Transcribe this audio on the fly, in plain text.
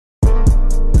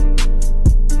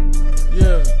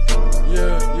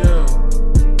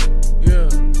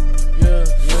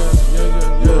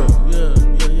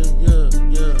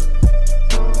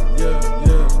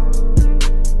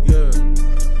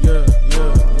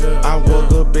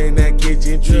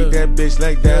and treat that bitch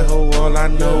like that hoe, all I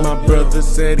know. My brother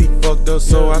said he fucked up,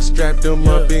 so I strapped him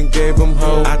up and gave him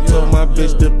hoe. I told my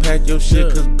bitch to pack your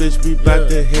shit, cause bitch we bout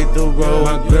to hit the road.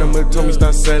 My grandma told me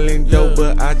start selling dope,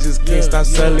 but I just can't stop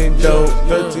selling dope.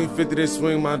 1350 they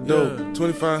swing my dope,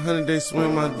 2500 they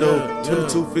swing my dope,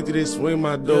 2250 they swing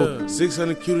my dope,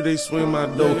 600 cutie they swing my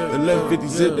dope, 1150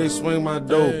 zip they swing my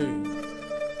dope.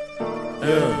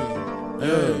 Yeah.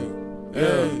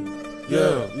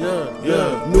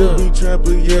 New beat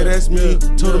trapper, yeah, that's me.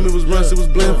 Told him it was runs, it was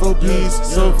blend 4 P's.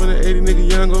 Sold for the 80 nigga,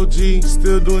 young OG.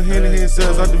 Still doing hand-to-hand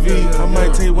sales out the V. I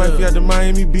might take wifey out to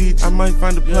Miami Beach. I might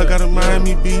find a plug out of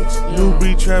Miami Beach. New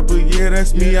beat trapper, yeah,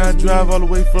 that's me. I drive all the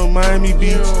way from Miami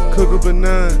Beach. Cook up a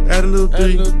 9, add a little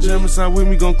 3. Jam inside with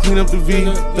me, gon' clean up the V.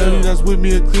 30 that's with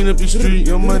me, clean up the street.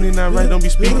 Your money not right, don't be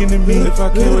speaking to me. If I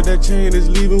came with that chain, it's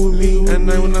leaving with me. At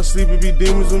night when I sleep, it be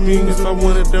demons with me. If I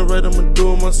want it done right, I'ma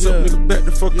do it myself. Nigga, back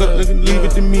the fuck up, nigga, leave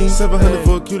it to me. 700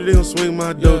 for a cutie, they gon' swing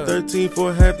my dough. 13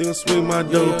 for a half, they gon' swing my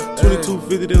dough.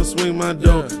 2250, they gon' swing my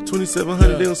dough.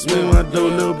 2700, they gon' swing my dough.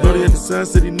 Little brody at the side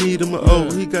said he need him a O.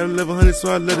 He got 1100,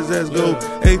 so I let his ass go.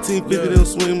 1850, they gon'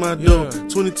 swing my dough.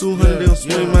 2200, they gon'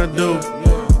 swing my dough.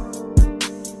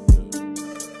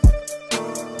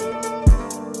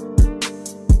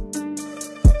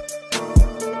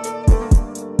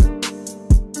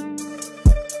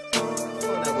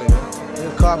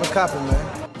 Carbon copy, man.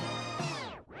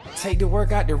 Take the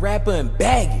work out the rapper and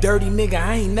bag it. Dirty nigga,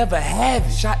 I ain't never have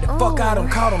it. Shot the fuck out him,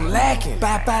 caught him lacking.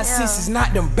 5.56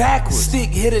 knocked him backwards. Stick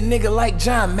hit a nigga like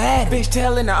John Madden. Bitch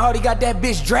telling the Audi got that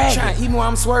bitch dragging. Trying to eat me while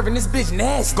I'm swerving, this bitch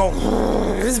nasty. Go,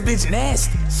 this bitch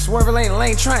nasty. Swerving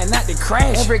lane, trying not to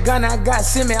crash. Every gun I got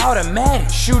semi-automatic.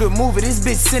 Shoot a movie, this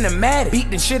bitch cinematic. Beat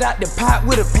the shit out the pot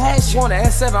with a passion. Want a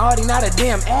S7 Audi, not a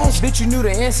damn Ash. Bitch, you knew the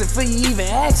answer before you even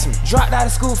asked me. Dropped out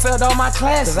of school, failed all my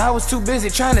classes. Cause I was too busy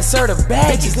trying to serve the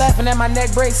bag. Bitches laughing at my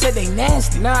neck brace, said they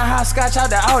nasty. Now I hopscotch out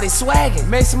the Audi swagging.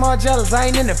 Makes them all jealous, I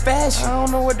ain't into fashion. I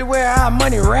don't know what to wear, I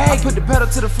money rag. I put the pedal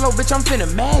to the floor, bitch, I'm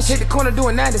finna mash. Hit the corner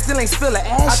doing 90, still ain't spill a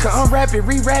ash. I can unwrap it,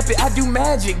 rewrap it, I do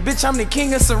magic. Bitch, I'm the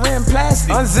king of saran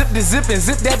plastic. Unzip the zip and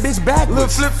zip that bitch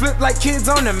backwards. Little flip like kids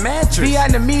on the mattress.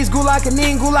 Vietnamese,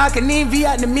 gulakanine,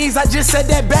 Vietnamese, I just said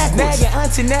that backwards. Nagging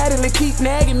Auntie Natalie, keep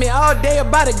nagging me all day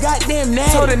about a goddamn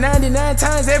natty. Told her 99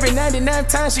 times, every 99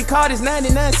 times she called it's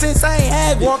 99 cents, I ain't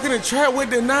have it. Walking the trap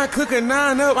with the 9, cooking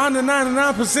 9 up, I'm the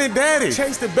 99% daddy.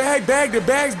 Chase the bag, bag the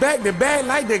bags, back the bag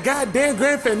like the goddamn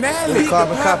grand finale. Beat the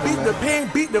pop, beat the pan,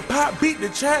 beat the pop, beat the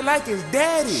track like it's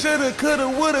daddy. Shoulda, coulda,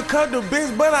 woulda cut the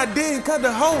bitch, but I didn't, cause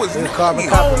the hoe was nutty.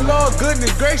 Oh Lord,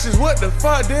 goodness gracious, what the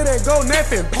fuck did they go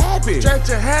Nephew and Papi? Stretch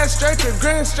your half, stretch your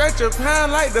gram, stretch your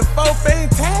pound like the 4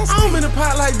 fantastic. I'm in the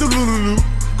pot like doo-loo-loo-loo.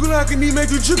 Good I can eat,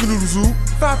 make you chicken noodle soup.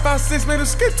 5.56 made a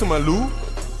skip to my loot.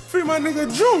 Free my nigga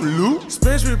June, Lou.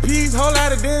 Special peas, whole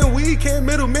lot of damn weed, can't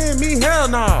middleman me, hell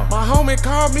nah. My homie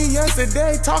called me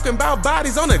yesterday, talking about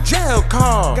bodies on a jail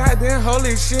call. Goddamn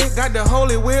holy shit, got the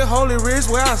holy wheel, holy wrist,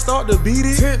 where I start to beat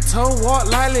it. Tiptoe,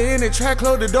 walk lightly in the track,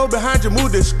 close the door behind you,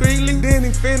 move discreetly. Then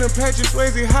he finna Patrick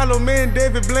Swayze, Hollow Man,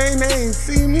 David Blaine, they ain't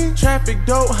see me. Traffic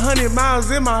dope, 100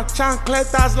 miles in my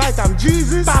chancletas like I'm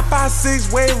Jesus.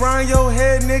 5.56 way round your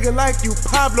head, nigga, like you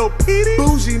Pablo Petey.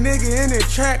 Bougie nigga in the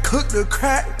track, cook the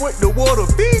crack with the water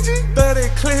Fiji. 30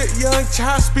 clip, young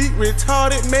child, speak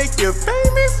retarded, make you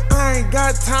famous. I ain't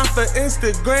got time for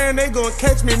Instagram, they gon'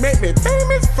 catch me, make me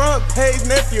famous. Front page,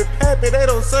 Nephew Papi, they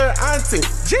don't serve Auntie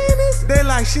Janice. They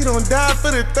like she don't die for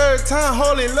the 3rd time,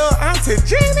 holy Lord, Auntie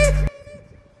Janice.